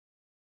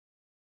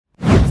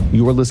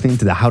You are listening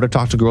to the How to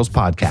Talk to Girls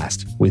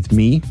podcast with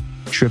me,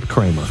 Trip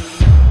Kramer.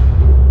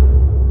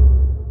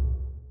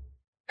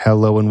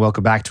 Hello and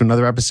welcome back to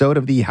another episode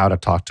of the How to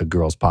Talk to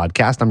Girls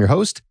podcast. I'm your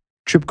host,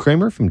 Trip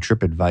Kramer from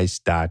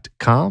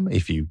tripadvice.com.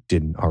 If you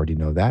didn't already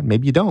know that,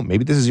 maybe you don't.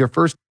 Maybe this is your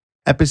first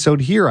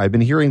episode here. I've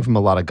been hearing from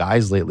a lot of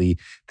guys lately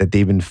that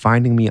they've been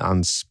finding me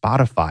on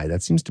Spotify.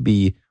 That seems to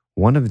be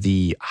one of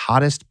the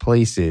hottest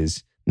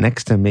places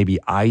next to maybe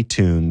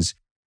iTunes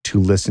to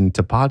listen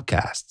to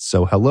podcasts.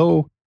 So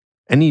hello,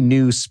 any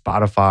new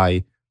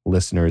Spotify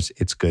listeners,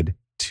 it's good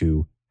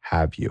to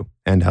have you.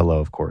 And hello,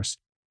 of course,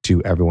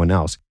 to everyone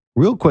else.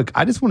 Real quick,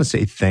 I just want to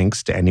say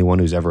thanks to anyone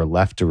who's ever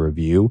left a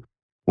review.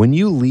 When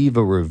you leave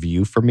a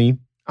review for me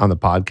on the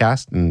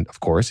podcast, and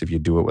of course, if you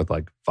do it with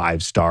like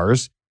 5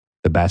 stars,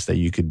 the best that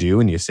you could do,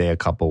 and you say a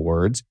couple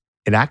words,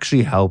 it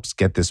actually helps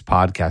get this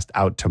podcast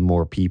out to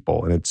more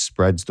people and it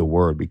spreads the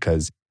word,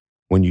 because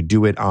when you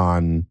do it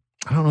on,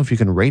 I don't know if you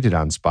can rate it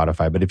on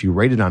Spotify, but if you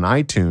rate it on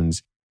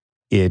iTunes,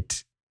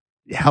 it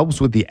helps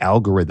with the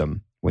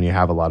algorithm. When you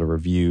have a lot of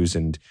reviews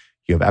and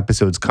you have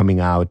episodes coming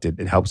out, it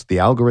helps with the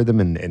algorithm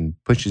and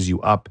pushes you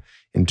up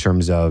in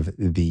terms of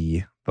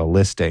the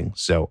listing.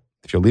 So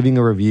if you're leaving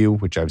a review,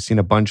 which I've seen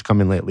a bunch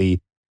come in lately,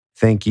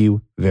 thank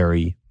you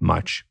very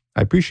much.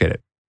 I appreciate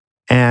it.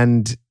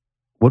 And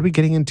what are we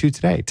getting into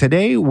today?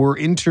 Today, we're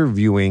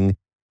interviewing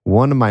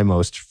one of my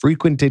most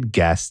frequented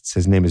guests.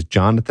 His name is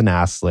Jonathan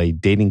Aslay,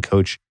 dating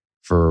coach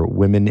for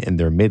women in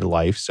their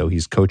midlife. So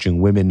he's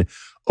coaching women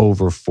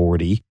over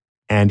 40.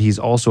 And he's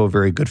also a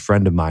very good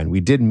friend of mine.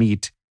 We did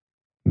meet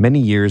many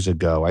years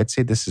ago. I'd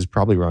say this is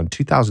probably around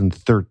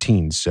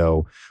 2013.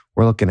 So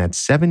we're looking at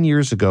 7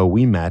 years ago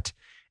we met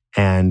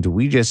and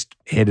we just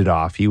hit it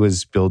off. He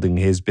was building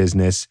his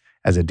business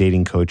as a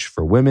dating coach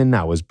for women.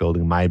 I was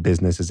building my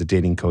business as a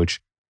dating coach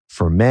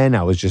for men.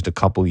 I was just a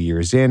couple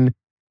years in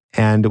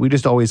and we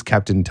just always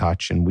kept in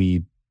touch and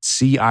we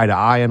see eye to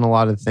eye on a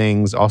lot of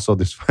things. Also,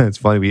 it's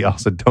funny, we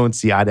also don't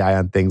see eye to eye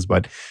on things,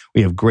 but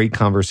we have great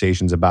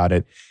conversations about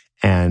it.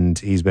 And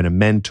he's been a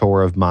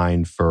mentor of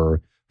mine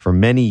for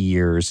many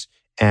years.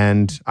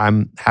 And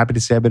I'm happy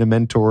to say I've been a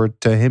mentor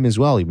to him as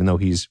well, even though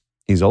he's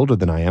older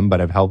than I am, but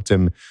I've helped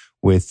him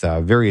with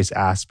various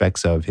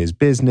aspects of his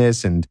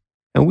business. And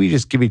we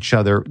just give each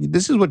other,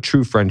 this is what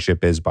true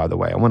friendship is, by the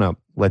way. I want to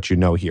let you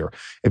know here.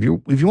 If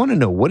you want to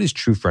know what is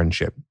true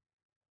friendship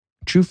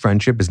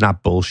is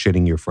not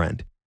bullshitting your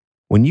friend.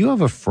 When you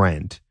have a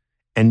friend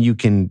and you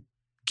can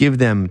give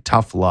them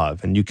tough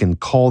love and you can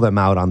call them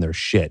out on their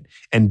shit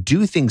and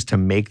do things to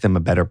make them a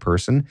better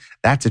person,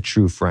 that's a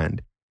true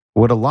friend.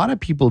 What a lot of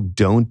people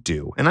don't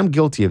do, and I'm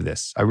guilty of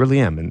this, I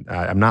really am, and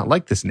I'm not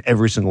like this in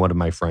every single one of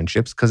my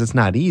friendships because it's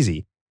not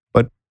easy,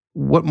 but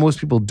what most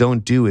people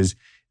don't do is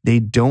they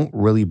don't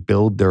really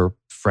build their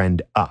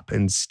friend up.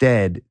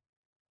 Instead,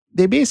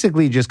 they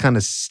basically just kind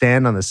of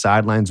stand on the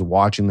sidelines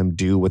watching them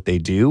do what they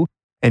do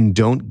and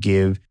don't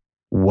give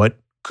what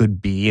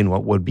could be and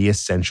what would be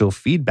essential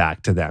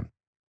feedback to them.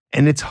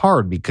 And it's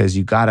hard because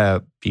you got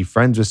to be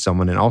friends with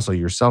someone and also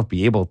yourself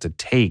be able to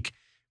take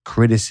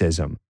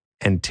criticism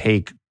and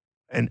take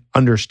an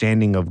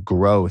understanding of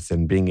growth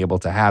and being able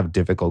to have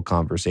difficult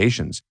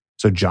conversations.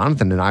 So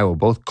Jonathan and I will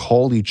both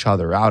call each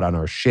other out on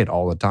our shit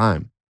all the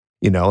time.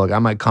 You know, like I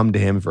might come to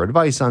him for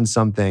advice on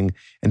something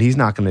and he's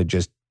not going to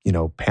just,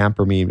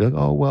 pamper me and be like,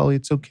 oh, well,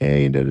 it's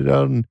okay. And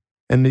he'll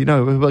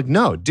be like,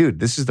 no, dude,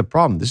 this is the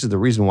problem. This is the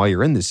reason why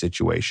you're in this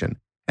situation.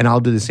 And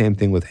I'll do the same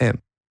thing with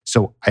him.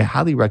 So I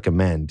highly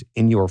recommend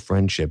in your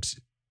friendships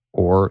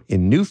or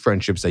in new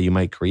friendships that you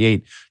might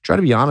create, try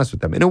to be honest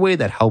with them in a way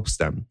that helps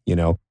them,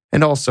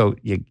 And also,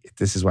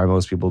 this is why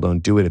most people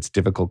don't do it. It's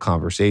difficult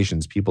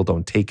conversations. People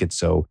don't take it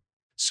so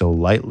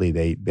lightly.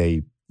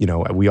 They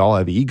we all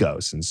have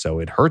egos. And so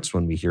it hurts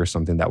when we hear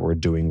something that we're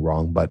doing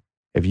wrong. But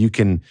if you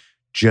can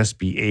just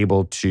be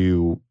able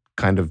to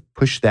kind of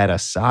push that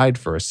aside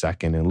for a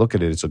second and look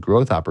at it as a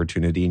growth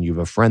opportunity, and you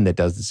have a friend that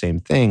does the same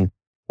thing,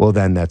 well,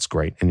 then that's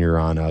great. And you're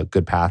on a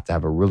good path to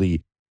have a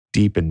really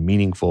deep and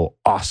meaningful,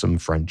 awesome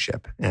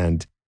friendship.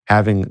 And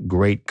having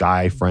great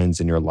guy friends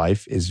in your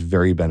life is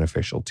very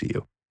beneficial to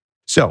you.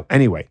 So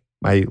anyway,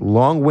 my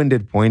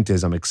long-winded point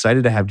is I'm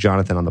excited to have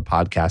Jonathan on the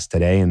podcast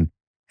today.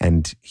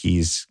 And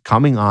he's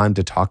coming on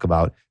to talk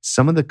about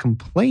some of the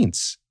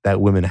complaints that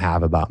women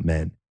have about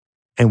men.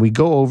 And we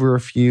go over a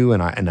few,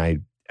 and I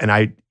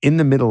in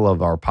the middle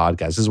of our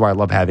podcast, this is why I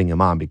love having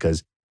him on,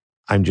 because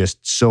I'm just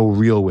so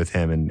real with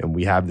him and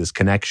we have this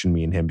connection,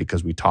 me and him,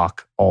 because we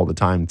talk all the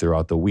time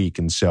throughout the week.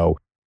 And so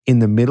in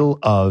the middle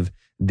of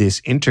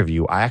this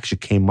interview, I actually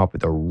came up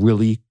with a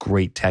really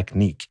great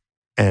technique.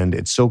 And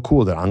it's so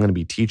cool that I'm going to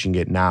be teaching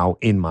it now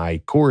in my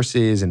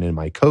courses and in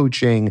my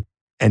coaching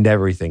and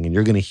everything. And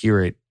you're going to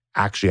hear it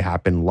actually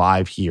happen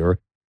live here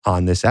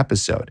on this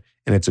episode.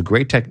 And it's a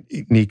great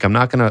technique. I'm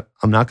not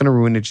gonna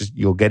ruin it. Just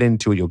you'll get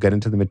into it. You'll get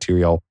into the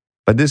material.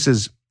 But this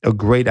is a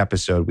great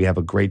episode. We have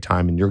a great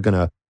time, and you're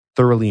gonna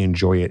thoroughly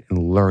enjoy it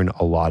and learn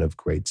a lot of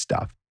great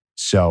stuff.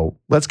 So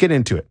let's get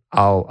into it.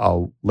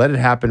 I'll let it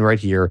happen right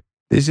here.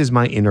 This is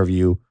my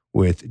interview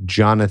with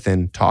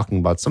Jonathan talking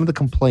about some of the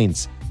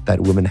complaints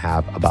that women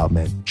have about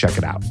men. Check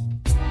it out.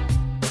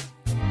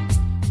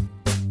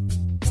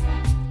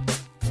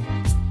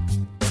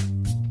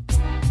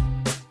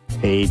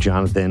 Hey,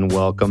 Jonathan,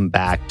 welcome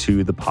back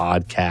to the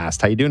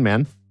podcast. How you doing,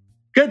 man?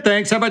 Good,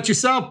 thanks. How about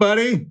yourself,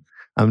 buddy?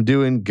 I'm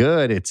doing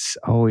good. It's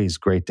always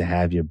great to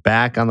have you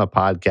back on the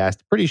podcast.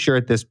 Pretty sure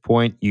at this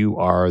point you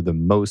are the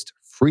most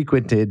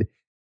frequented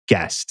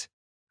guest.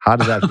 How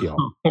does that feel?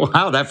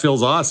 Wow, that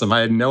feels awesome.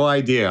 I had no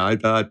idea. I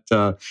thought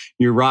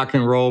you rock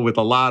and roll with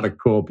a lot of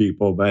cool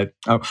people, but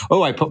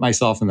I put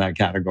myself in that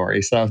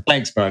category. So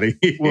thanks, buddy.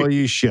 Well,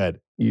 you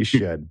should.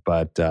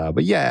 But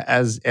yeah,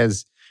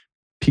 as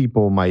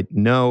people might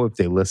know if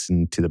they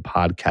listen to the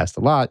podcast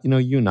a lot,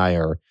 you and I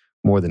are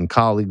more than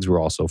colleagues.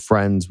 We're also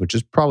friends, which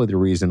is probably the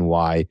reason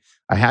why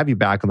I have you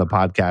back on the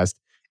podcast.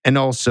 And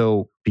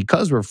also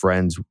because we're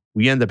friends,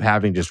 we end up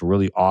having just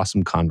really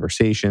awesome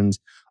conversations,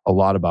 a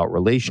lot about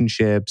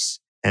relationships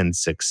and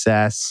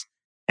success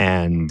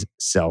and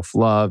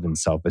self-love and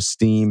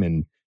self-esteem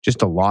and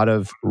just a lot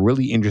of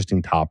really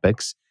interesting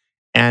topics.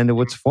 And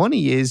what's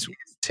funny is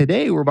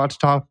today we're about to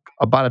talk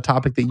about a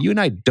topic that you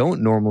and I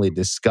don't normally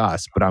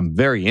discuss, but I'm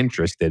very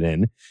interested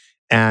in.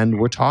 And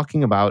we're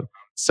talking about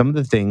some of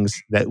the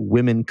things that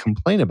women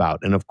complain about.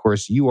 And of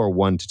course, you are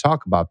one to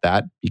talk about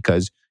that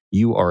because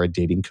you are a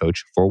dating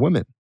coach for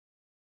women.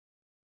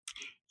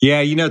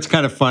 Yeah, it's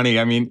kind of funny.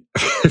 I mean,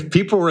 if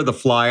people were the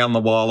fly on the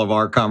wall of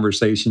our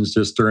conversations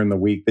just during the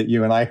week that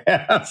you and I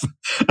have,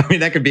 I mean,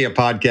 that could be a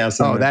podcast.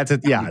 Oh, that's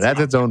it. Yeah, that's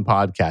its own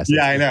podcast.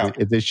 Yeah, I know.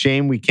 It's a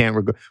shame we can't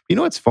record. You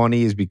know what's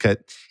funny is because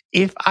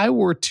if I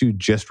were to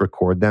just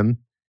record them,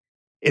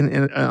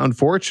 and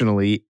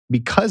unfortunately,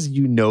 because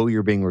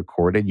you're being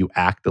recorded, you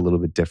act a little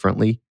bit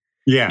differently.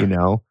 Yeah.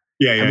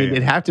 Yeah. I mean,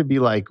 it'd have to be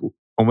like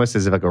almost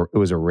as if it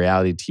was a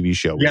reality TV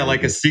show. Yeah,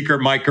 like a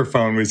secret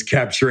microphone was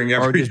capturing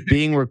everything. Or just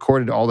being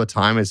recorded all the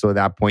time. And so at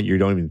that point, you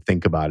don't even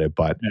think about it.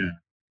 But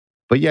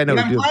yeah, no.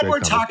 I'm glad we're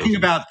talking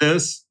about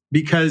this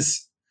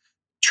because,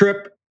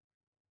 Trip,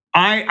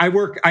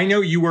 I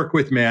know you work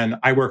with men.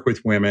 I work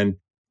with women.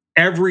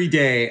 Every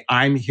day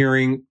I'm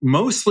hearing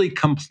mostly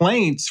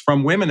complaints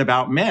from women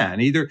about men.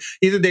 Either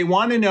they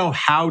want to know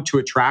how to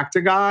attract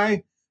a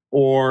guy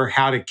or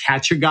how to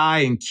catch a guy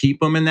and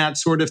keep him and that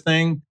sort of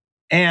thing.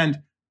 And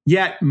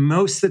yet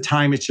most of the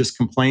time it's just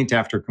complaint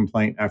after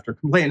complaint after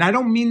complaint. And I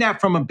don't mean that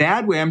from a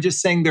bad way. I'm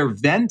just saying they're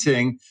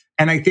venting.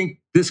 And I think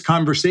this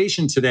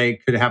conversation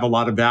today could have a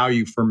lot of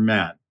value for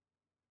men.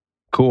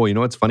 Cool. You know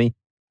what's funny?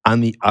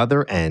 On the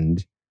other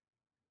end,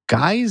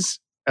 guys,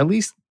 at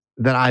least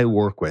that I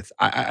work with,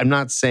 I'm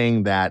not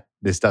saying that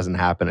this doesn't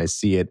happen. I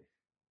see it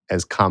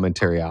as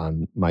commentary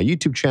on my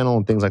YouTube channel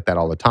and things like that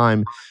all the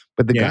time.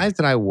 But the guys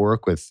that I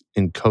work with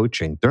in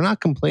coaching, they're not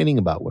complaining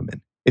about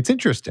women. It's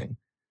interesting.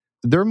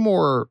 They're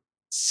more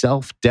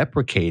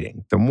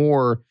self-deprecating. They're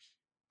more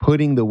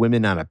putting the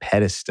women on a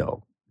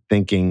pedestal,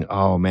 thinking,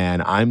 oh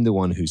man, I'm the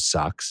one who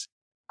sucks.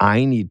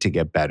 I need to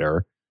get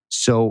better.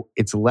 So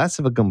it's less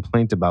of a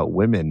complaint about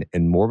women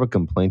and more of a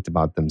complaint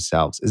about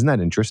themselves. Isn't that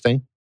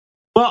interesting?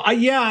 Well,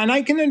 yeah, and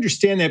I can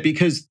understand that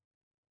because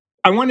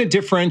I want to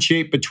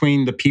differentiate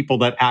between the people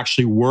that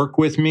actually work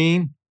with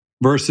me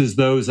versus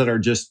those that are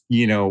just,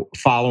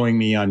 following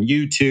me on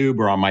YouTube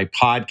or on my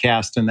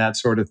podcast and that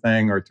sort of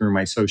thing or through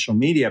my social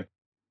media.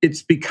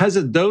 It's because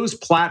of those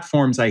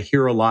platforms I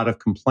hear a lot of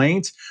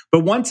complaints.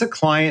 But once a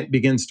client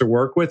begins to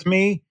work with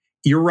me,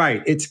 you're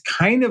right. It's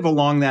kind of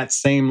along that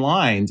same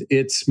line.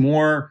 It's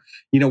more,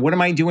 what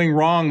am I doing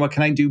wrong? What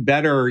can I do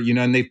better?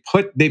 And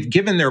they've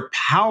given their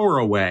power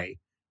away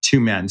to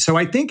men. So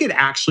I think it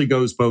actually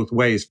goes both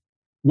ways.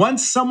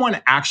 Once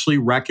someone actually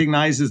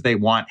recognizes they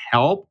want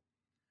help,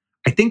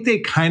 I think they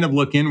kind of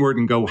look inward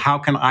and go, how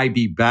can I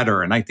be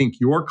better? And I think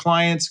your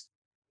clients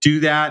do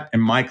that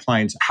and my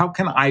clients, how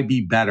can I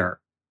be better?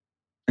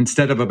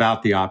 Instead of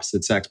about the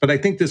opposite sex. But I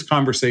think this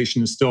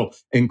conversation is still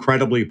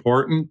incredibly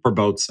important for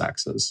both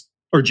sexes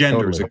or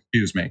genders,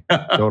 excuse me.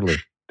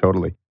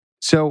 Totally.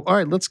 So, all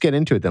right, let's get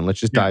into it then. Let's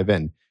just dive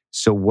in.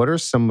 So what are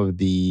some of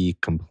the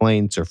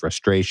complaints or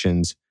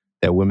frustrations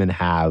that women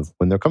have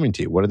when they're coming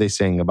to you? What are they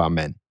saying about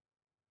men?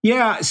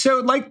 Yeah. So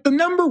like the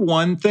number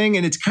one thing,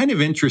 and it's kind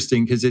of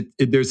interesting because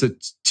there's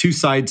two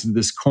sides of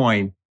this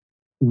coin.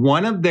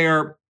 One of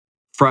their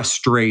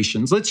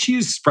frustrations, let's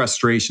use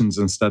frustrations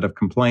instead of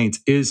complaints,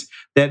 is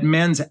that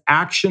men's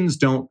actions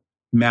don't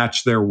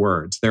match their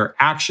words. Their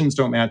actions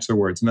don't match their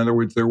words. In other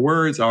words, their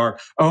words are,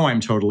 oh,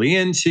 I'm totally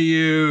into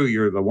you.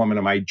 You're the woman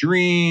of my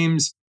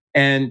dreams.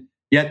 And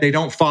yet they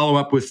don't follow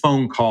up with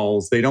phone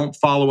calls. They don't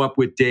follow up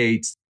with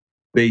dates.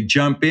 They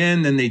jump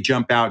in, then they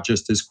jump out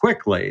just as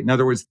quickly. In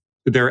other words,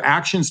 their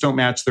actions don't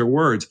match their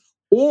words.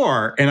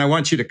 Or, and I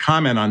want you to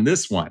comment on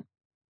this one,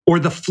 or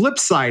the flip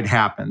side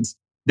happens.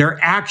 Their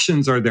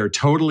actions are they're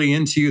totally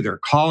into you. They're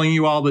calling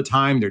you all the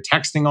time. They're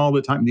texting all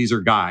the time. These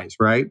are guys,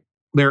 right?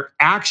 Their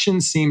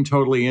actions seem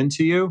totally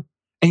into you.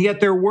 And yet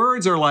their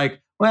words are like,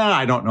 well,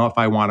 I don't know if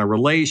I want a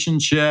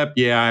relationship.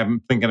 Yeah,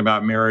 I'm thinking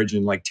about marriage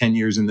in like 10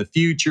 years in the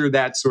future,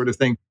 that sort of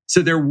thing.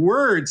 So their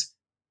words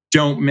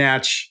don't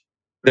match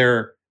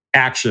their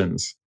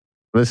actions.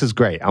 This is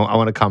great. I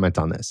want to comment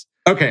on this.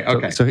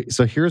 Okay.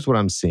 So here's what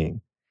I'm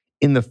seeing.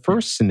 In the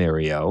first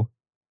scenario,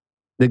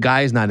 the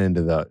guy is not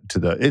into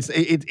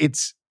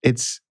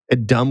it's a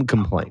dumb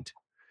complaint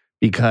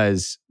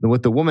because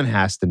what the woman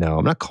has to know,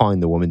 I'm not calling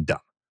the woman dumb,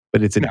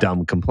 but it's a No.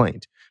 dumb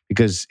complaint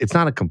because it's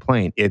not a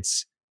complaint.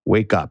 It's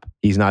wake up.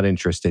 He's not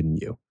interested in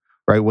you,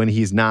 right? When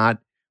he's not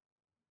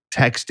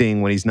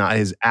texting, when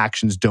his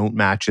actions don't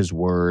match his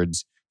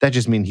words, that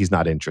just means he's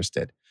not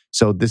interested.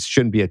 So this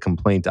shouldn't be a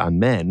complaint on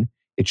men.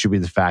 It should be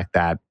the fact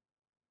that,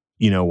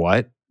 you know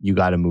what? You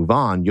got to move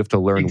on. You have to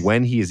learn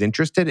when he is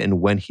interested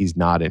and when he's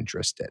not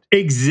interested.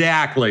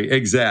 Exactly.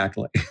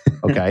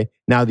 Okay.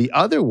 Now, the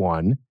other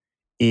one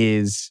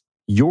is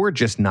you're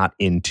just not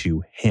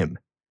into him,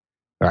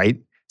 right?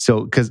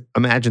 So, because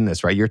imagine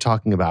this, right? You're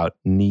talking about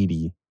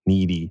needy,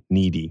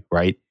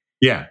 right?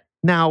 Yeah.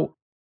 Now,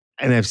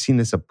 and I've seen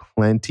this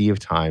plenty of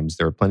times.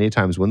 There are plenty of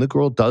times when the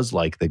girl does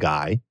like the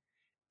guy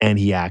and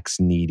he acts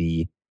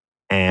needy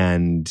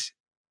and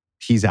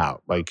he's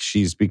out. Like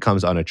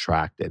becomes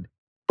unattracted.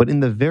 But in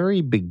the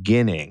very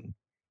beginning,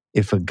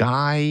 if a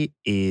guy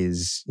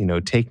is,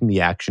 taking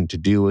the action to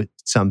do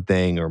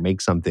something or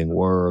make something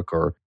work,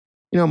 or,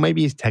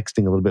 maybe he's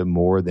texting a little bit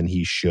more than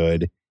he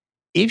should,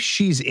 if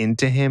she's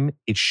into him,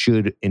 it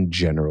should in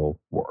general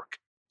work.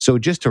 So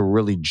just to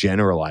really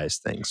generalize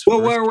things.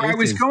 Well, where I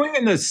was going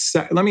in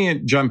let me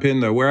jump in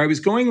though. Where I was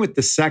going with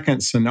the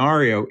second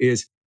scenario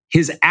is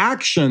his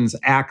actions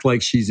act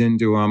like she's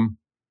into him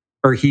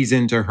or he's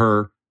into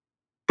her,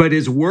 but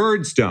his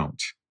words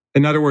don't.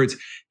 In other words,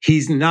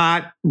 he's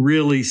not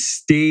really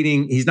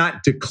he's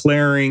not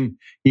declaring,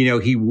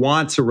 he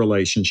wants a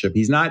relationship.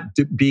 He's not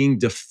being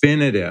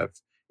definitive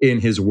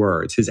in his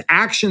words. His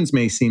actions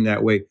may seem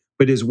that way,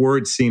 but his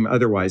words seem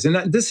otherwise.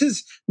 And this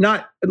is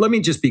not, let me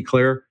just be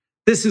clear.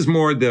 This is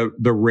more the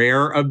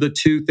rare of the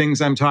two things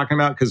I'm talking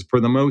about, because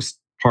for the most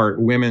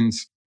part, women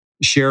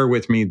share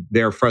with me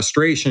their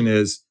frustration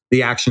is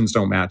the actions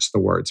don't match the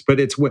words.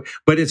 But it's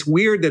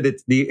weird that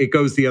it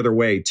goes the other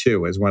way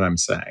too, is what I'm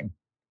saying.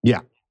 Yeah.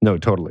 No,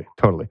 totally.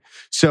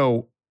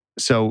 So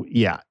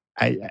yeah,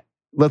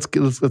 let's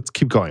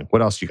keep going.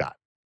 What else you got?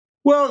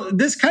 Well,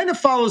 this kind of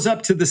follows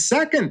up to the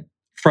second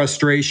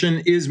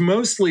frustration is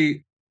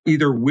mostly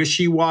either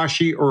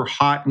wishy-washy or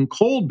hot and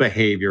cold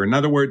behavior. In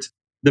other words,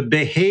 the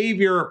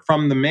behavior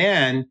from the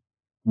man,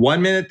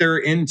 1 minute they're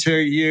into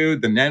you,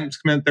 the next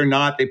minute they're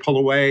not, they pull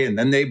away and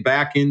then they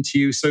back into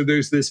you. So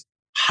there's this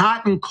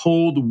hot and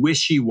cold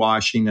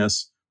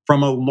wishy-washiness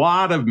from a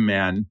lot of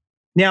men.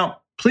 Now,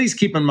 please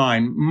keep in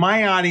mind,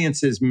 my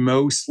audience is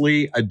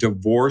mostly a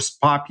divorced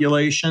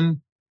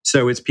population.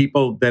 So it's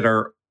people that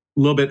are a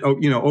little bit,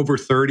 over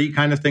 30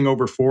 kind of thing,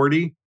 over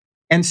 40.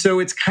 And so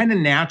it's kind of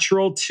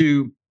natural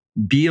to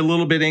be a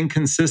little bit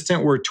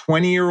inconsistent, where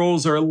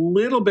 20-year-olds are a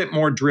little bit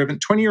more driven.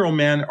 20-year-old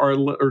men or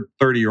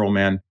 30-year-old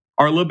men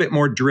are a little bit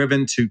more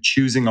driven to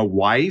choosing a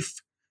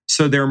wife.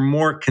 So they're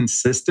more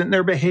consistent in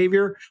their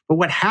behavior. But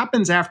what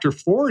happens after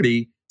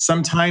 40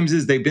 sometimes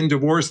is they've been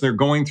divorced and they're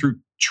going through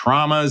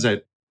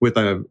traumas with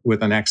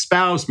an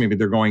ex-spouse. Maybe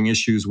they're going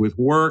issues with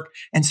work.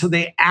 And so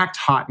they act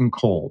hot and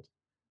cold.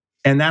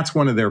 And that's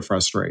one of their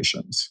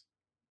frustrations.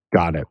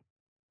 Got it.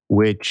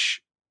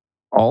 Which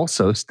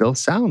also still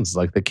sounds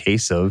like the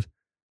case of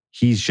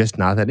he's just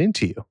not that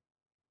into you.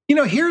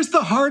 Here's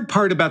the hard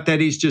part about that.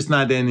 He's just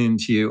not that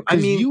into you.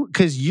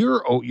 Because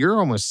you're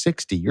almost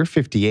 60. You're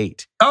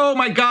 58. Oh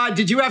my God.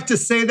 Did you have to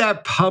say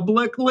that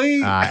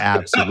publicly? I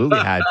absolutely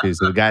had to.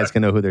 So the guys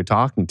can know who they're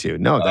talking to.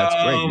 No, that's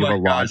great.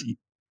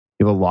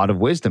 You have a lot of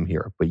wisdom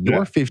here, but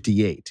you're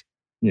 58.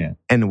 Yeah.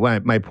 And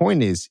my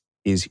point is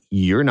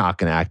you're not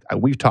going to act,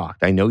 we've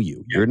talked, I know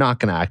you. Yeah. You're not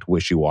going to act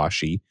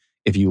wishy-washy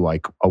if you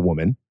like a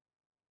woman.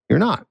 You're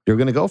not. You're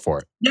going to go for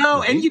it.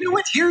 No, and you know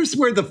what? Here's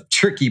where the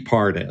tricky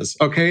part is,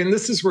 okay? And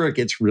this is where it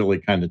gets really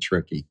kind of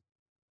tricky.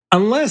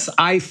 Unless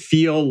I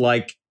feel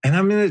like, and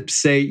I'm going to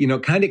say,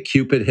 kind of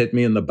Cupid hit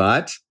me in the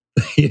butt,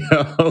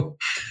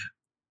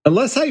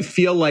 unless I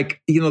feel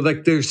like,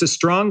 like there's a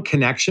strong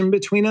connection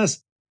between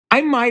us, I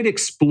might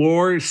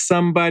explore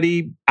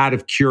somebody out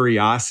of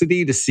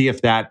curiosity to see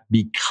if that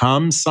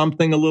becomes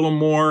something a little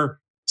more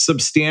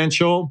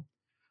substantial.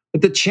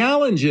 But the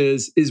challenge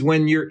is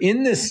when you're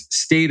in this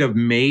state of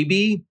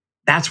maybe,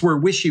 that's where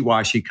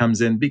wishy-washy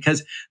comes in,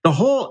 because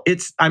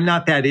I'm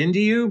not that into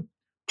you.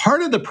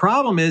 Part of the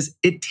problem is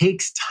it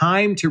takes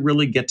time to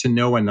really get to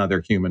know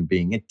another human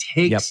being. It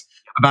takes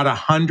about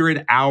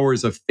 100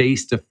 hours of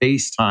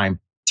face-to-face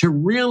time to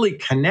really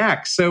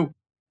connect. So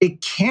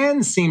it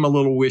can seem a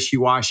little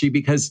wishy-washy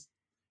because,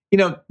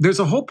 there's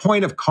a whole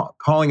point of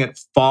calling it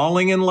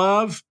falling in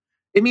love.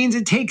 It means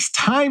it takes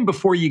time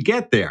before you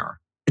get there.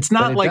 It's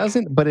not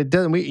but it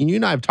doesn't. You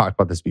and I have talked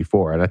about this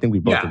before, and I think we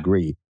both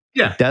agree.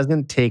 Yeah. It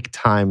doesn't take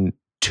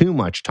too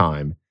much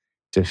time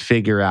to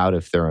figure out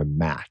if they're a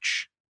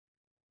match.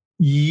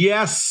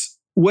 Yes.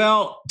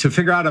 Well, to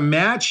figure out a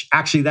match,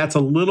 actually, that's a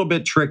little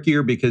bit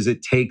trickier because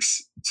it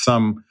takes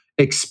some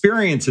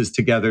experiences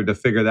together to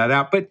figure that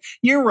out. But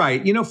you're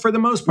right. For the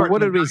most part.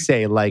 What did we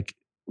say? Like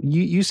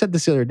you said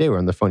this the other day, we were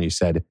on the phone. You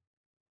said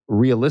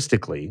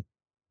realistically,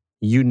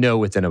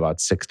 within about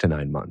 6 to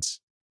 9 months,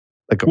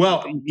 like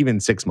Well, even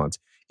 6 months,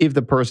 if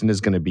the person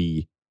is going to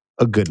be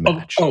a good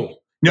match. No,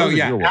 Those are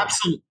yeah, your words.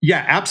 absolutely.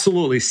 Yeah,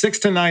 absolutely. 6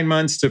 to 9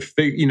 months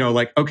to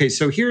like, okay,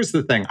 so here's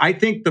the thing. I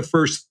think the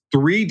first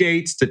 3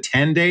 dates to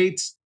 10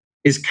 dates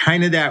is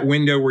kind of that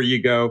window where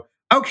you go,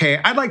 okay,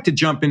 I'd like to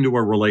jump into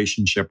a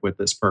relationship with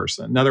this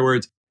person. In other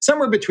words,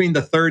 somewhere between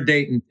the third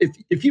date and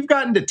if you've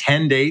gotten to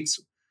 10 dates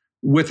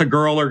with a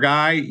girl or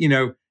guy,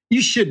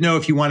 you should know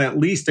if you want to at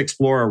least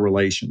explore a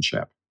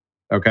relationship.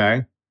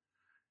 Okay.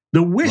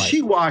 The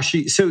wishy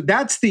washy, so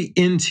that's the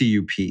into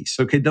you piece.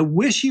 Okay. The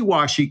wishy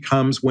washy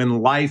comes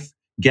when life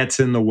gets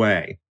in the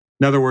way.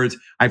 In other words,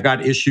 I've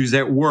got issues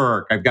at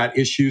work. I've got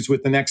issues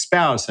with the next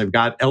spouse. I've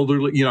got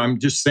elderly, I'm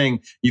just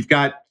saying you've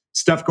got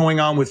stuff going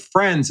on with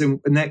friends, and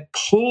that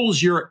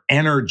pulls your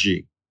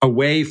energy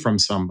away from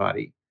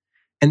somebody.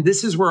 And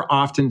this is where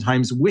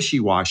oftentimes wishy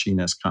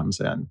washiness comes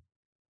in.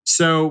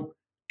 So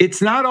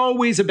it's not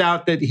always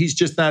about that he's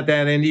just not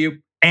that into you.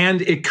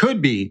 And it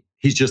could be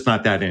he's just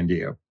not that into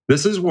you.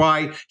 This is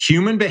why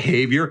human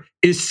behavior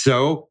is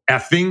so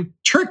effing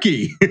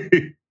tricky.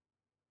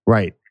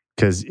 Right.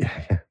 Because,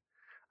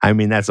 I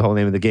mean, that's the whole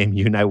name of the game.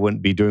 You and I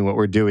wouldn't be doing what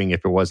we're doing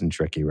if it wasn't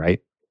tricky, right?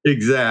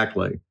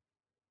 Exactly.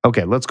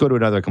 Okay, let's go to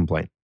another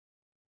complaint.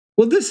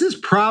 Well, this is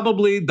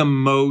probably the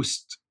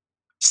most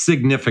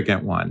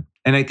significant one.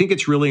 And I think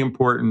it's really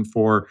important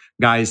for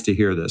guys to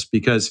hear this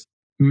because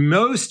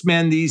most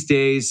men these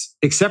days,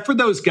 except for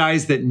those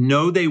guys that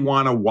know they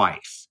want a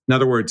wife, in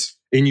other words,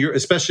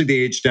 especially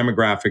the age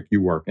demographic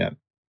you work in,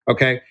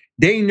 okay,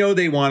 they know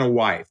they want a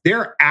wife.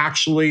 They're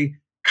actually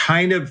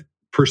kind of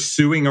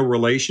pursuing a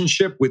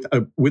relationship with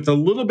a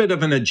little bit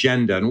of an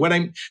agenda. And what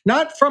I'm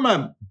not from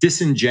a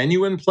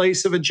disingenuine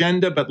place of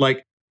agenda, but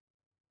like,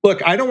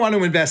 look, I don't want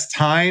to invest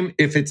time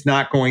if it's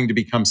not going to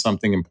become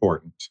something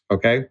important.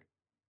 Okay.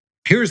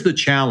 Here's the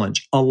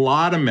challenge. A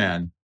lot of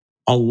men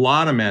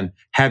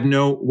have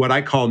what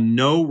I call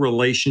no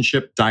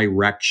relationship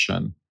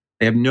direction.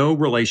 They have no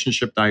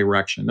relationship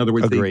direction. In other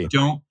words, Agree. They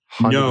don't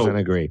 100% know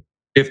agree.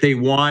 if they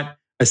want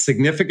a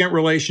significant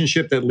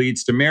relationship that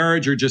leads to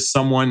marriage or just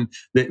someone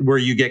where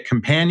you get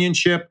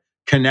companionship,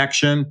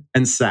 connection,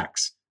 and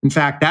sex. In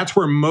fact, that's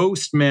where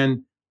most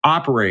men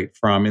operate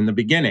from in the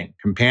beginning: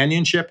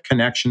 companionship,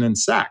 connection, and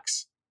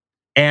sex.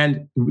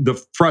 And the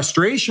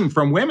frustration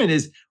from women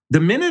is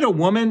the minute a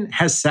woman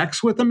has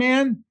sex with a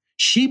man,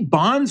 she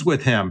bonds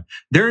with him.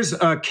 There's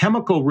a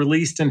chemical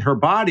released in her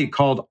body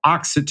called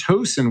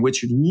oxytocin,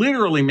 which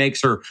literally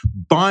makes her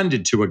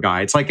bonded to a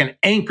guy. It's like an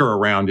anchor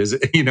around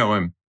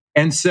him.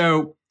 And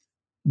so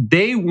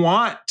they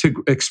want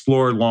to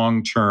explore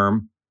long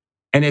term.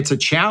 And it's a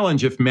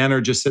challenge if men are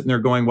just sitting there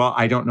going, well,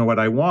 I don't know what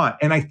I want.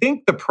 And I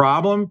think the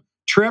problem,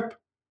 Trip,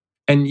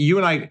 and you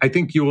and I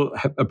think you will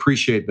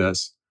appreciate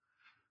this.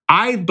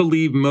 I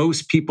believe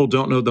most people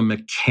don't know the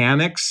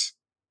mechanics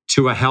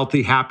to a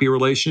healthy, happy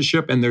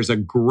relationship. And there's a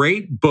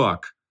great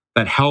book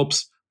that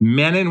helps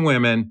men and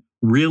women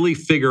really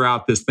figure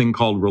out this thing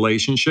called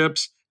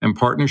relationships and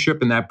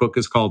partnership. And that book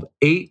is called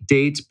 8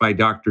 Dates by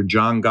Dr.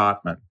 John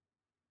Gottman.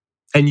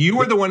 And you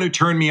were the one who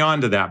turned me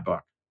on to that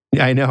book.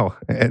 Yeah, I know.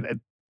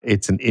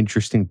 It's an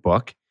interesting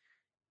book.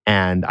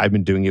 And I've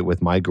been doing it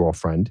with my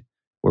girlfriend.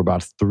 We're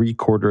about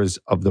 3/4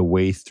 of the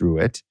way through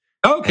it.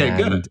 Okay,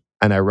 good.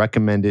 And I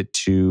recommend it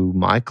to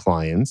my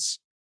clients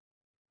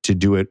to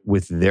do it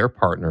with their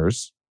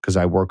partners because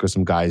I work with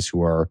some guys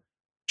who are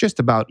just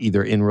about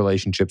either in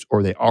relationships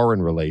or they are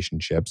in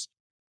relationships.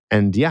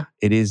 And yeah,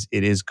 it is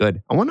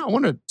good. I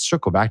want to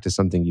circle back to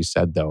something you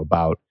said though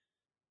about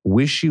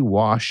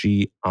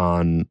wishy-washy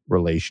on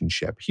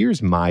relationship.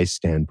 Here's my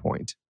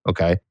standpoint,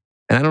 okay?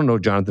 And I don't know,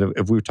 Jonathan,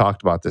 if we've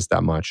talked about this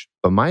that much,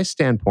 but my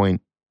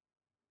standpoint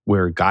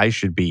where guys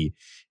should be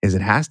is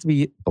it has to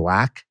be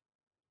black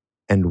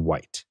and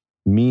white,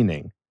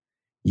 meaning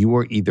you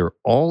are either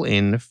all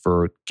in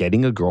for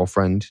getting a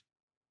girlfriend,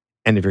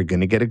 and if you're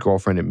going to get a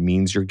girlfriend, it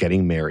means you're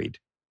getting married.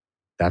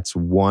 That's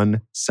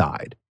one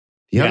side.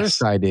 The other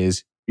side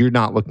is you're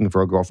not looking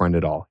for a girlfriend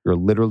at all. You're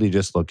literally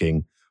just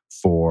looking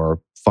for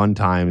fun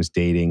times,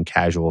 dating,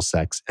 casual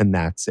sex, and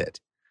that's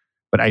it.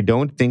 But I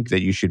don't think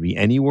that you should be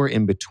anywhere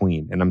in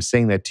between. And I'm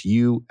saying that to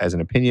you as an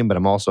opinion, but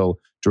I'm also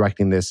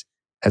directing this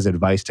as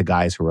advice to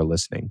guys who are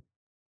listening.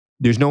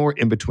 There's nowhere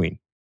in between.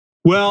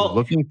 Well, if you're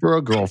looking for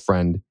a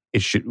girlfriend,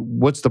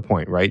 what's the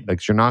point, right?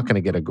 Like, you're not going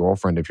to get a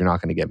girlfriend if you're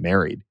not going to get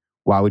married.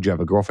 Why would you have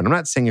a girlfriend? I'm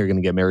not saying you're going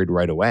to get married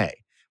right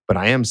away, but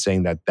I am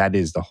saying that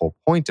is the whole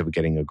point of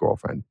getting a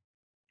girlfriend.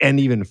 And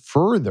even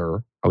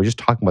further, I was just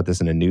talking about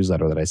this in a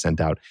newsletter that I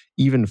sent out.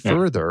 Even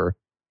further,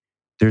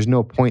 there's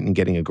no point in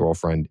getting a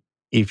girlfriend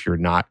if you're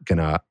not going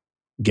to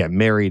get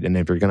married and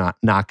if you're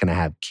not going to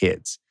have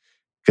kids.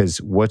 Because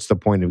what's the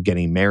point of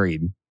getting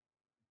married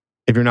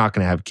if you're not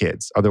going to have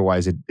kids?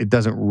 Otherwise, it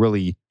doesn't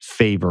really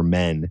favor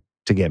men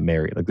to get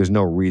married. Like, there's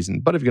no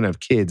reason. But if you're going to have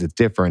kids, it's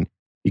different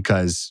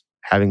because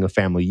having a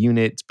family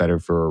unit, it's better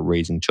for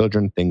raising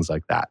children, things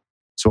like that.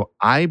 So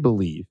I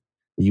believe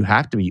You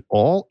have to be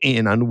all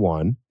in on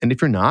one. And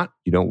if you're not,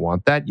 you don't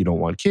want that, you don't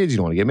want kids, you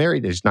don't want to get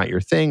married, it's not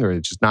your thing, or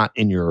it's just not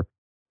in your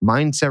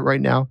mindset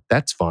right now,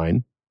 that's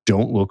fine.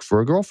 Don't look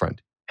for a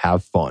girlfriend.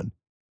 Have fun.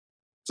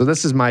 So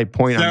this is my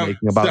point I'm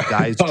making about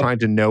guys trying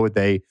to know what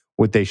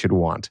they should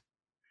want.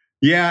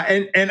 Yeah,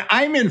 and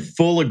I'm in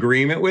full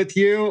agreement with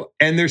you.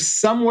 And there's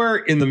somewhere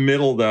in the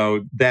middle,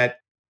 though, that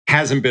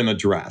hasn't been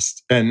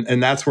addressed.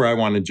 And that's where I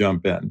want to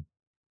jump in,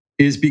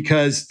 is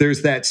because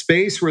there's that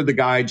space where the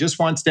guy just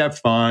wants to have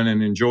fun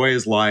and enjoy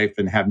his life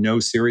and have no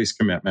serious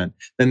commitment.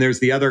 Then there's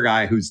the other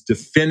guy who's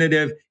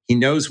definitive. He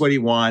knows what he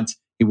wants.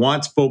 He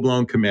wants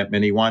full-blown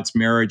commitment. He wants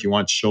marriage. He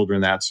wants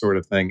children, that sort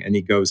of thing. And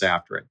he goes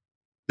after it.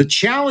 The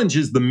challenge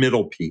is the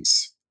middle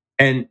piece.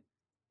 And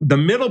the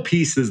middle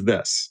piece is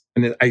this.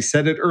 And I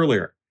said it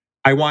earlier.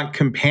 I want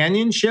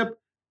companionship.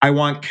 I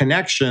want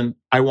connection.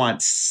 I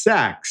want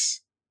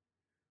sex.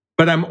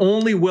 But I'm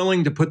only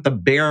willing to put the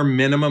bare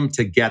minimum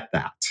to get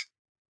that.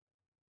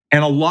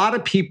 And a lot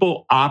of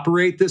people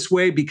operate this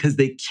way because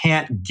they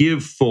can't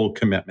give full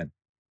commitment.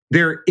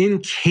 They're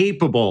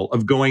incapable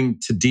of going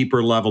to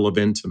deeper level of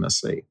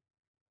intimacy.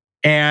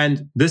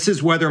 And this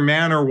is whether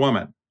man or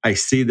woman. I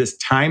see this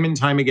time and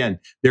time again.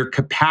 Their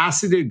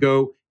capacity to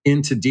go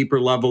into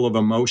deeper level of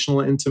emotional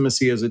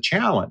intimacy is a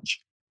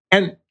challenge.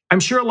 And I'm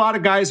sure a lot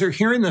of guys are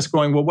hearing this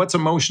going, well, what's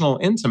emotional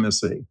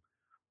intimacy?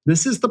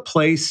 This is the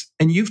place,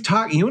 and you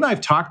and I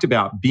have talked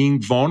about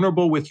being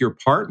vulnerable with your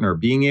partner,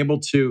 being able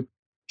to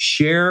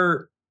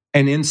share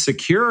an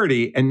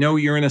insecurity and know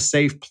you're in a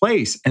safe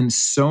place. And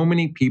so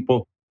many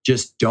people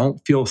just don't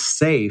feel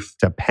safe.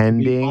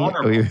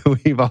 Depending,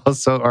 we've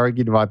also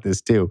argued about this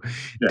too,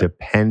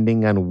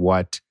 depending on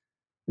what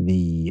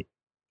the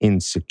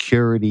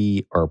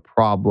insecurity or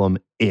problem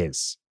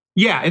is.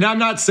 Yeah, and I'm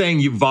not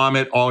saying you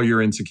vomit all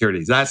your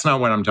insecurities. That's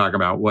not what I'm talking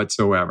about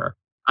whatsoever.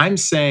 I'm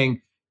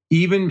saying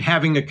even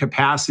having a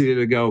capacity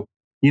to go,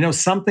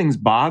 something's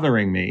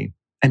bothering me,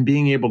 and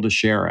being able to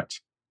share it.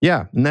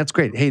 Yeah, and that's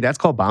great. Hey, that's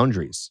called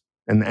boundaries.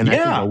 And I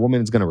think a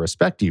woman is going to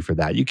respect you for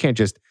that. You can't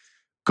just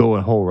go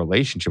a whole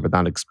relationship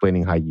without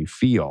explaining how you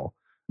feel.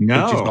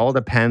 No. It just all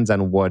depends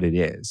on what it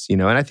is,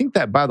 And I think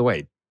that, by the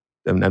way,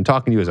 I'm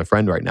talking to you as a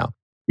friend right now.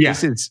 Yeah.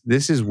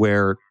 This is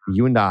where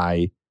you and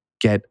I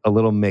get a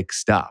little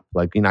mixed up.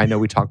 Like, I know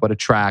we talk about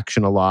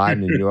attraction a lot,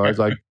 and you're always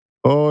like,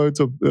 oh, it's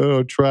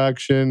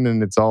attraction,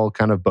 and it's all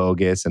kind of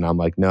bogus. And I'm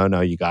like,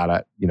 no, you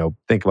gotta,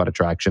 think about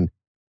attraction.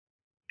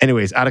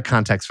 Anyways, out of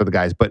context for the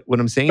guys. But what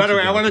I'm saying, by the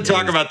way, I want to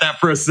talk about that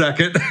for a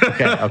second.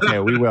 okay,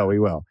 we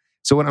will.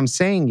 So what I'm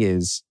saying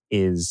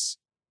is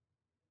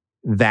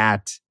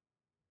that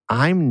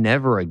I'm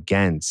never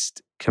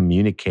against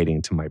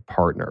communicating to my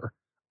partner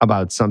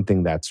about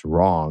something that's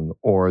wrong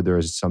or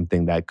there's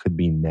something that could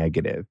be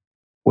negative.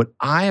 What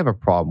I have a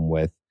problem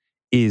with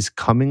is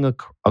coming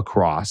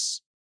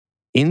across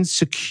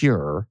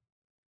insecure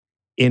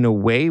in a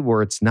way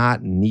where it's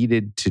not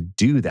needed to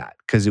do that,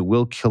 because it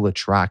will kill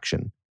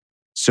attraction.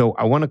 So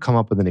I want to come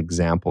up with an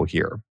example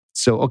here.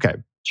 So, okay.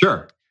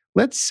 Sure.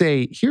 Let's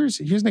say, here's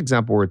an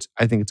example where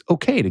I think it's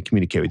okay to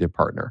communicate with your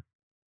partner.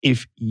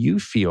 If you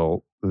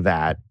feel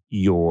that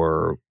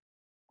your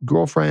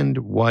girlfriend,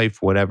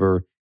 wife,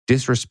 whatever,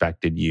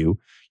 disrespected you,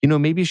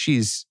 maybe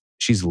she's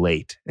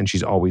late and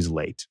she's always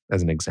late,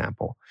 as an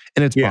example,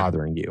 and it's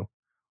bothering you.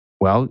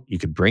 Well, you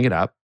could bring it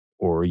up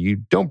or you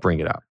don't bring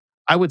it up.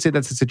 I would say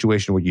that's a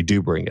situation where you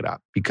do bring it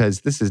up,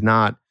 because this is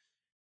not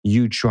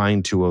you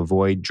trying to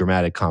avoid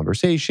dramatic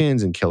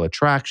conversations and kill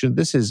attraction.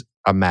 This is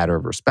a matter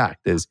of respect.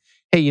 Is,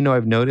 hey,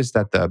 I've noticed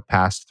that the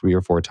past 3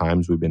 or 4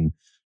 times we've been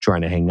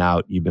trying to hang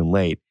out, you've been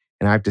late.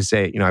 And I have to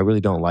say, I really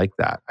don't like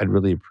that. I'd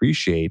really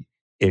appreciate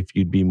if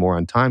you'd be more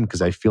on time,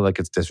 because I feel like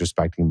it's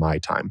disrespecting my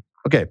time.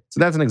 Okay, so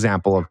that's an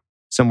example of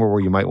somewhere where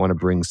you might want to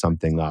bring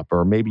something up,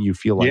 or maybe you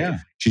feel like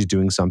she's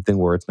doing something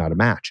where it's not a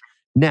match.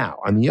 Now,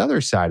 on the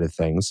other side of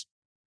things,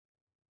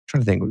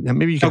 I'm trying to think,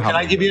 maybe you can. Can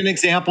I give you an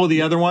example of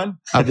the other one?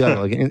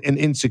 Like an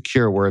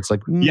insecure, where it's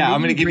like, I'm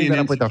going to give you that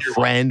up with a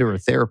friend or a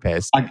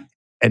therapist,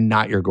 and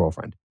not your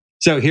girlfriend.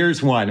 So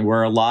here's one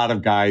where a lot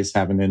of guys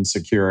have an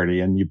insecurity,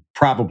 and you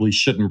probably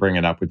shouldn't bring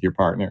it up with your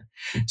partner,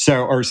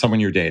 or someone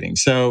you're dating.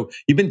 So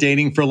you've been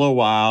dating for a little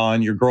while,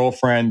 and your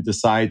girlfriend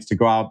decides to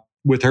go out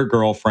with her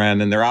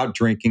girlfriend, and they're out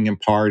drinking and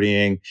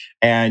partying,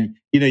 and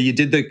you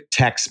did the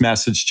text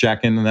message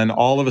check-in, and then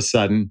all of a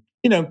sudden,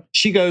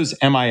 she goes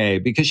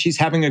MIA because she's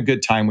having a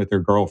good time with her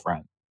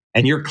girlfriend.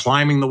 And you're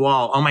climbing the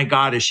wall. Oh my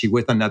God, is she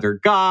with another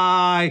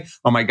guy?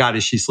 Oh my God,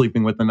 is she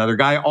sleeping with another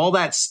guy? All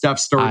that stuff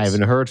starts. I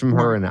haven't heard from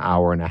her in an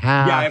hour and a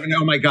half. Yeah,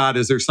 oh my God,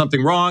 is there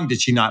something wrong?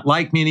 Did she not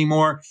like me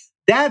anymore?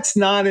 That's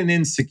not an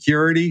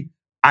insecurity,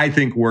 I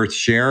think, worth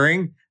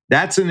sharing.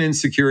 That's an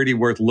insecurity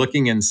worth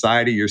looking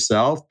inside of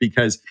yourself,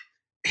 because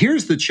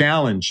here's the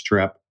challenge,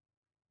 Trip.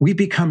 We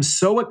become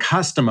so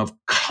accustomed of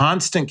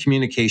constant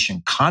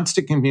communication,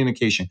 constant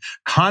validation,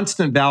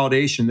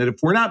 that if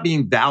we're not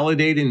being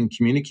validated and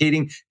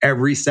communicating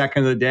every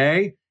second of the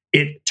day,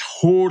 it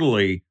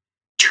totally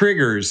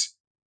triggers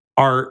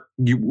our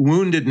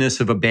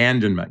woundedness of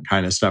abandonment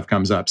kind of stuff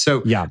comes up.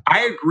 So Yeah. I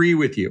agree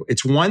with you.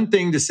 It's one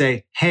thing to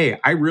say, hey,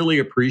 I really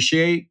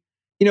appreciate,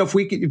 if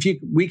we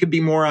could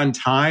be more on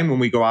time when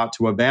we go out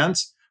to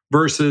events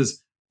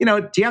versus,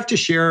 do you have to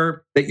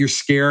share that you're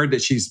scared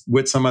that she's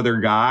with some other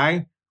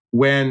guy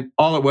when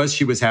all it was,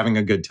 she was having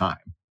a good time?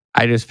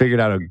 I just figured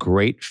out a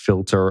great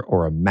filter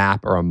or a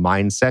map or a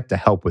mindset to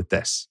help with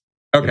this.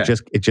 Okay.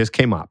 It just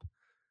came up.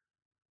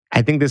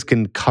 I think this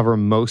can cover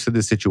most of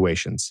the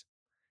situations.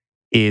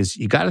 Is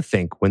you got to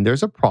think when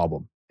there's a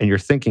problem and you're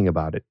thinking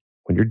about it,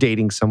 when you're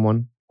dating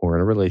someone or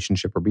in a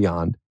relationship or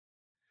beyond,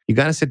 you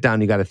got to sit down,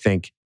 you got to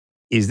think,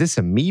 is this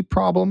a me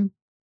problem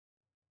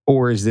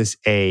or is this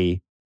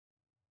and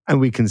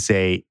we can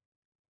say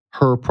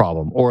her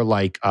problem or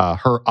like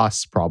her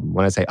us problem.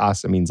 When I say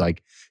us, it means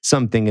like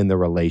something in the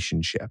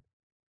relationship.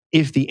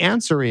 If the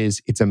answer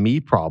is it's a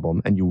me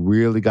problem and you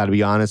really got to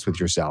be honest with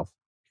yourself,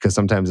 because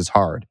sometimes it's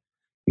hard,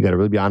 you got to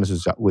really be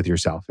honest with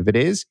yourself. If it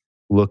is,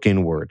 look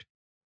inward,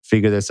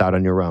 figure this out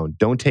on your own.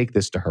 Don't take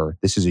this to her.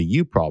 This is a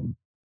you problem.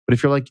 But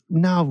if you're like,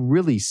 no,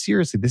 really,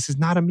 seriously, this is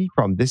not a me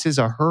problem. This is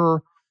a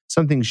her,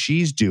 something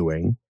she's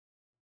doing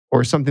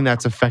or something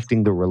that's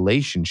affecting the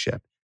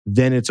relationship,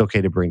 then it's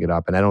okay to bring it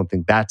up. And I don't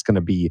think that's going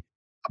to be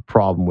a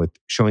problem with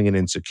showing an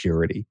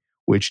insecurity,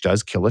 which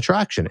does kill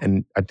attraction.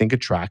 And I think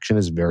attraction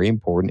is very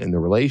important in the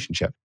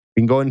relationship.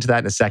 We can go into that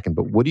in a second,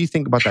 but what do you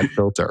think about that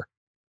filter?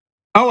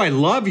 Oh, I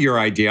love your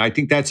idea. I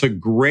think that's a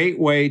great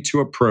way to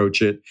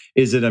approach it.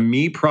 Is it a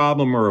me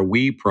problem or a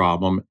we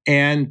problem?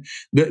 And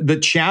the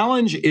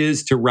challenge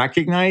is to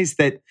recognize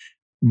that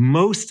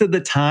most of the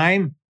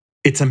time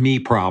it's a me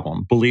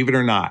problem, believe it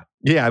or not.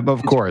 Yeah,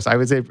 of course. I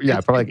would say, yeah,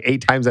 probably like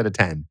 8 times out of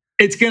 10.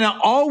 It's going to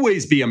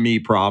always be a me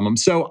problem.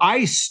 So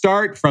I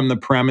start from the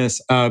premise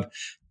of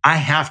I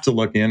have to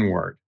look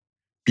inward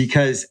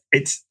because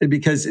it's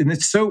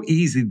so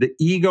easy. The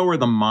ego or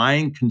the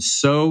mind can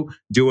so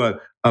do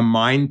a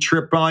mind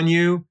trip on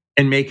you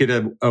and make it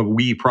a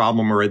we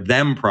problem or a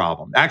them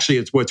problem. Actually,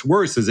 it's what's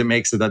worse is it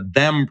makes it a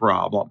them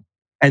problem.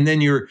 And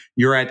then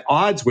you're at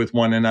odds with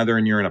one another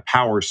and you're in a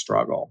power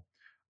struggle.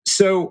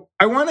 So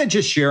I want to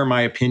just share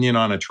my opinion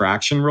on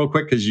attraction real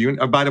quick because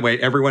by the way,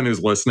 everyone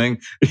who's listening,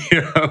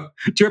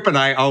 Trip and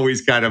I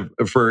always kind of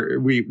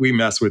we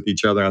mess with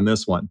each other on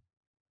this one.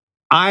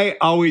 I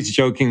always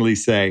jokingly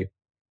say,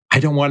 I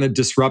don't want to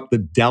disrupt the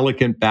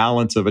delicate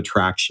balance of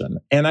attraction.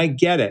 And I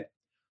get it.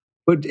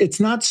 But it's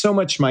not so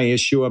much my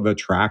issue of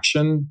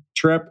attraction,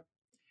 Trip.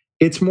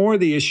 It's more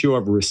the issue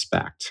of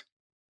respect.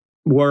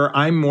 Where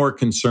I'm more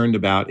concerned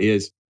about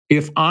is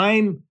if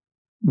I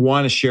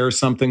want to share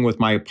something with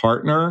my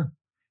partner,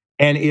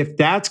 and if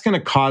that's going to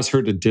cause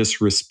her to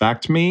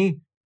disrespect me,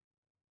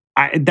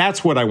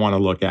 that's what I want to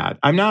look at.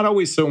 I'm not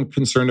always so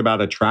concerned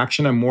about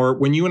attraction. I'm more,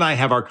 when you and I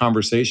have our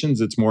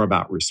conversations, it's more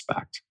about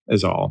respect,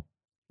 is all.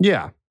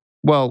 Yeah.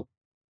 Well,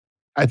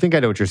 I think I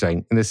know what you're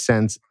saying in the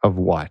sense of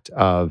what?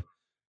 Of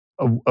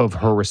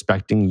her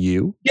respecting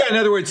you? Yeah, in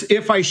other words,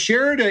 if I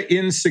shared an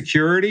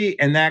insecurity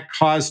and that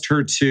caused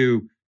her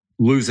to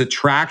lose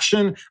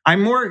attraction,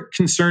 I'm more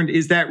concerned,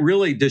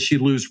 does she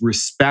lose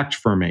respect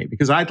for me?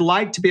 Because I'd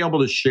like to be able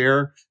to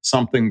share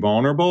something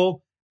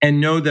vulnerable and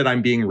know that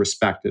I'm being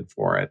respected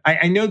for it.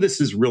 I know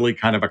this is really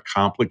kind of a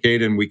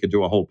complicated, and we could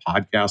do a whole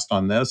podcast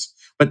on this,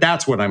 but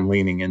that's what I'm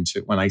leaning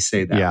into when I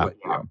say that. Yeah. With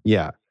you.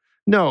 Yeah.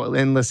 No,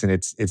 and listen,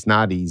 it's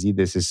not easy.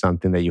 This is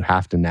something that you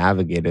have to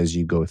navigate as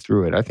you go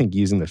through it. I think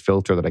using the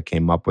filter that I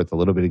came up with a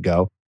little bit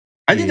ago,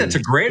 I think that's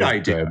a great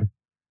idea.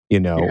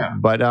 Good, yeah.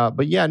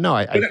 But yeah, no,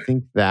 I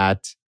think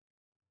that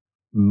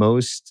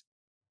most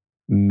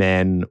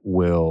men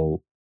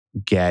will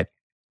get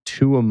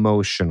too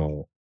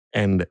emotional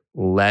and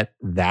let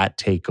that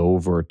take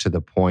over to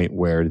the point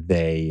where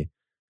they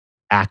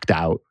act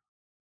out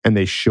and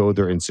they show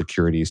their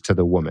insecurities to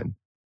the woman.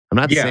 I'm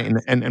not saying,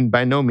 and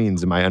by no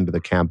means am I under the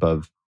camp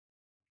of,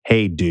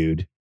 hey,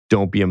 dude,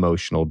 don't be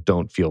emotional,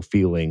 don't feel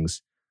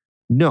feelings.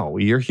 No,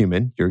 you're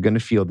human. You're going to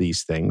feel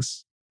these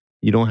things.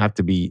 You don't have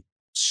to be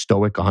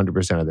stoic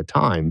 100% of the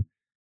time.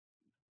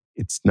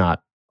 It's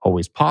not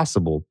always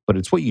possible, but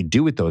it's what you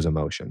do with those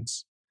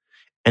emotions.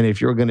 And if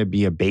you're going to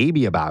be a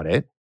baby about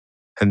it,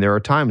 and there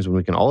are times when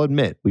we can all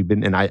admit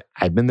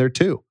I've been there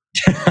too.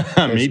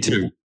 Me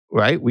too.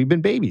 Right? We've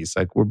been babies.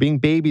 Like we're being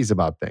babies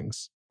about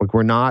things. Like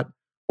we're not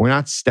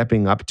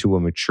stepping up to a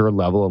mature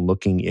level and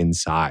looking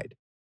inside.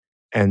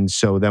 And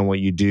so then what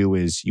you do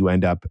is you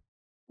end up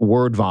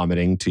word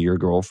vomiting to your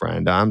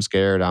girlfriend. I'm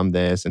scared, I'm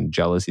this, and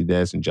jealousy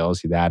this and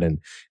jealousy that, and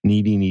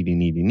needy, needy,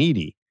 needy,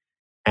 needy.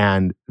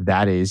 And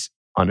that is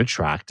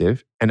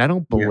unattractive. And I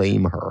don't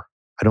blame her.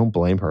 I don't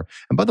blame her.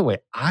 And by the way,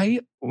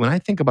 when I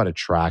think about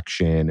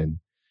attraction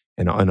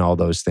and all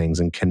those things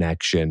and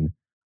connection,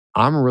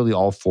 I'm really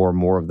all for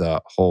more of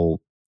the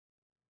whole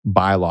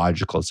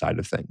biological side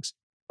of things.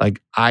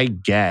 Like I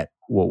get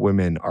what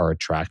women are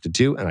attracted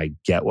to and I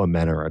get what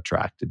men are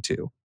attracted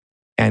to.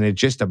 And it's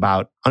just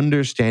about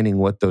understanding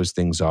what those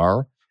things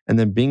are and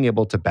then being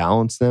able to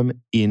balance them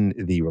in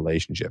the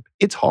relationship.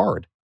 It's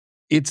hard.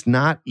 It's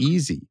not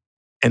easy.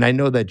 And I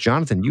know that,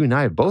 Jonathan, you and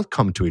I have both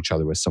come to each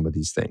other with some of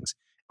these things.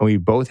 And we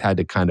both had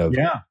to kind of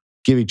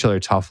give each other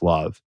tough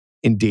love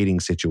in dating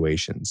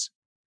situations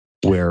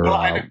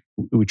where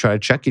we try to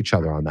check each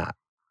other on that.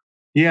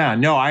 Yeah,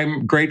 no,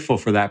 I'm grateful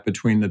for that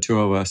between the two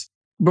of us.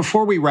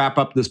 Before we wrap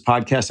up this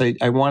podcast,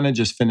 I want to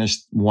just finish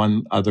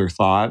one other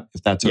thought,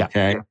 if that's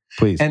okay.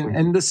 Please.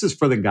 And this is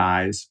for the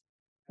guys.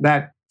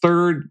 That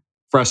third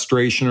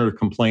frustration or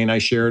complaint I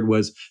shared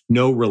was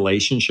no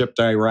relationship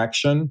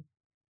direction.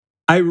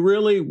 I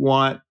really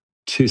want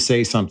to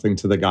say something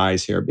to the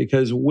guys here,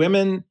 because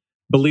women,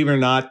 believe it or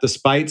not,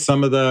 despite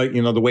some of the,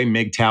 the way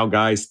MGTOW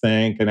guys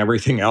think and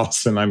everything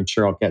else, and I'm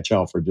sure I'll catch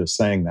hell for just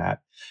saying that,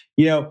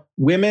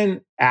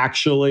 women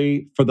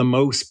actually, for the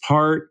most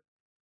part,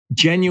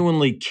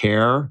 genuinely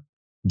care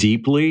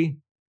deeply.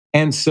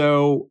 And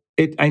so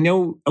I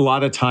know a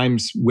lot of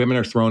times women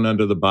are thrown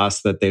under the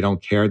bus that they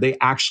don't care. They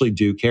actually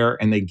do care,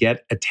 and they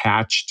get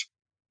attached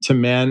to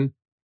men.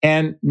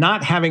 And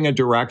not having a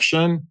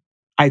direction,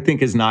 I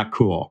think, is not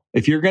cool.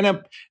 If you're going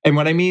to, and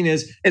what I mean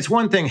is, it's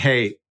one thing,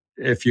 hey,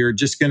 if you're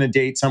just going to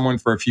date someone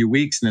for a few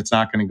weeks and it's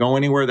not going to go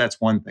anywhere, that's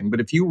one thing. But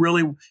if you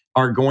really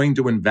are going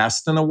to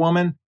invest in a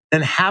woman,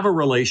 then have a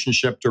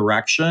relationship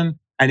direction.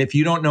 And if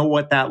you don't know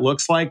what that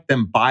looks like,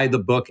 then buy the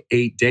book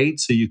 8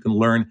 Dates so you can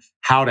learn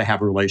how to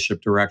have a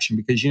relationship direction.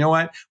 Because you know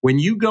what? When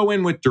you go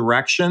in with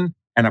direction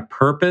and a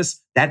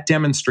purpose, that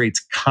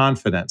demonstrates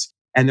confidence.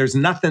 And there's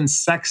nothing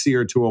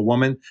sexier to a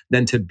woman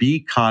than to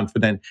be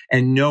confident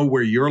and know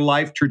where your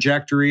life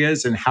trajectory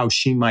is and how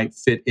she might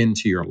fit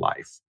into your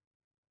life.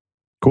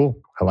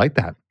 Cool. I like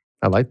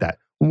that.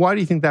 Why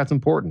do you think that's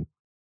important?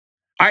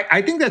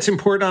 I think that's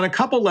important on a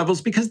couple levels,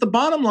 because the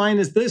bottom line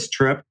is this,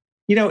 Trip.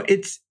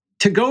 It's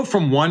to go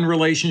from one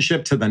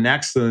relationship to the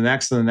next, to the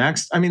next, to the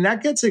next. I mean,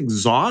 that gets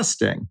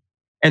exhausting.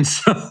 And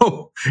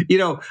so,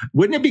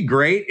 wouldn't it be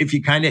great if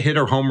you kind of hit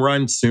a home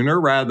run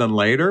sooner rather than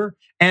later?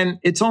 And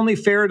it's only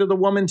fair to the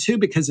woman too,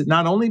 because it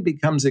not only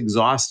becomes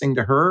exhausting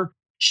to her,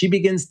 she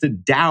begins to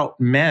doubt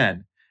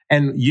men.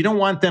 And you don't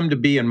want them to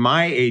be in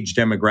my age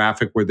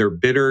demographic where they're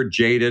bitter,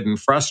 jaded, and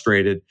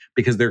frustrated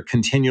because they're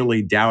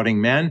continually doubting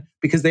men,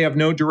 because they have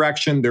no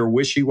direction, they're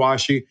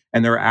wishy-washy,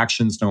 and their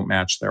actions don't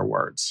match their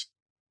words.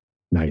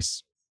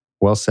 Nice.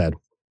 Well said.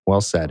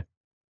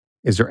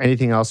 Is there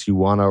anything else you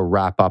want to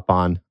wrap up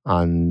on?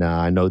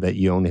 I know that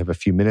you only have a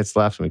few minutes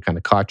left, and we kind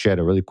of caught you at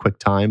a really quick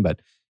time, but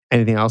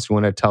anything else you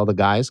want to tell the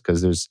guys?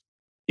 Because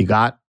you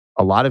got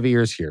a lot of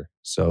ears here,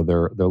 so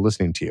they're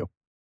listening to you.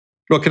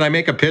 Well, can I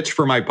make a pitch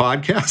for my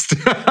podcast?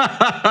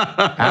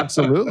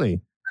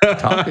 Absolutely.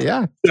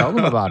 Tell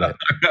them about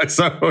it.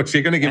 So if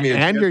you're going to give me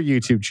your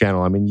YouTube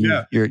channel. I mean,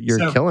 you're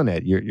killing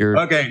it. You're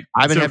okay.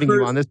 I've been having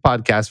you on this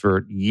podcast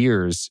for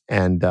years,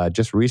 and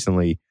just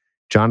recently,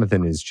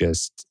 Jonathan is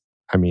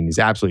he's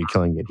absolutely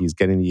killing it. He's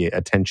getting the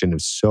attention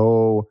of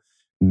so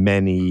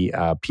many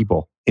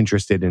people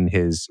interested in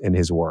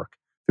his work.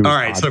 All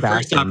right. So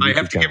first off, I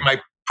have to give my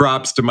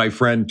props to my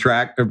friend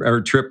Trip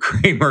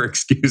Kramer,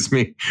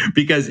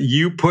 because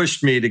you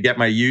pushed me to get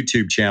my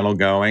YouTube channel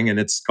going, and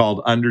it's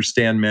called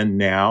Understand Men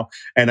Now.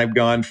 And I've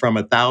gone from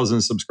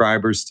 1,000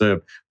 subscribers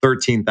to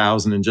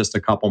 13,000 in just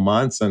a couple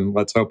months. And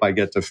let's hope I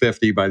get to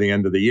 50 by the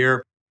end of the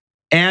year.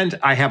 And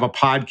I have a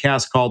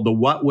podcast called the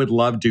What Would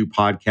Love Do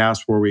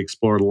podcast, where we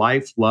explore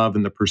life, love,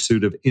 and the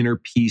pursuit of inner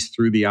peace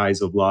through the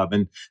eyes of love.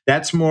 And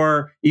that's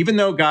more, even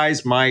though,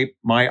 guys, my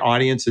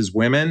audience is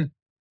women,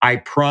 I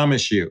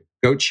promise you,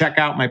 go check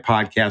out my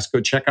podcast.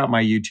 Go check out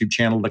my YouTube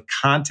channel. The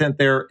content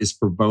there is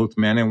for both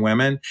men and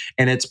women.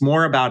 And it's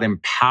more about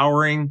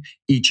empowering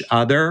each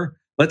other.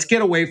 Let's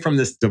get away from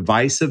this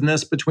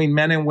divisiveness between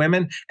men and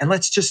women. And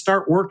let's just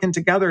start working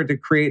together to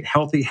create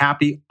healthy,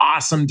 happy,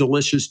 awesome,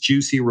 delicious,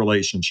 juicy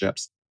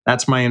relationships.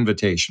 That's my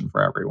invitation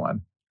for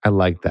everyone. I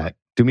like that.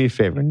 Do me a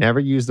favor. Never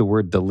use the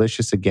word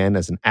delicious again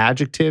as an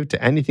adjective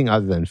to anything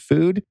other than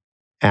food.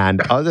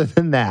 And other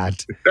than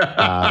that,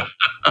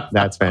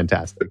 that's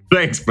fantastic.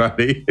 Thanks,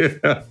 buddy.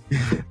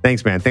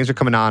 Thanks, man. Thanks for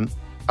coming on.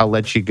 I'll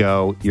let you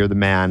go. You're the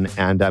man.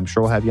 And I'm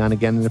sure we'll have you on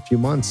again in a few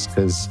months,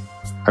 because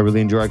I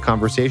really enjoy our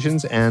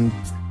conversations, and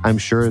I'm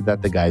sure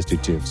that the guys do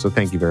too. So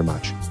thank you very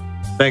much.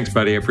 Thanks,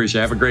 buddy. I appreciate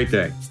it. Have a great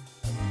day.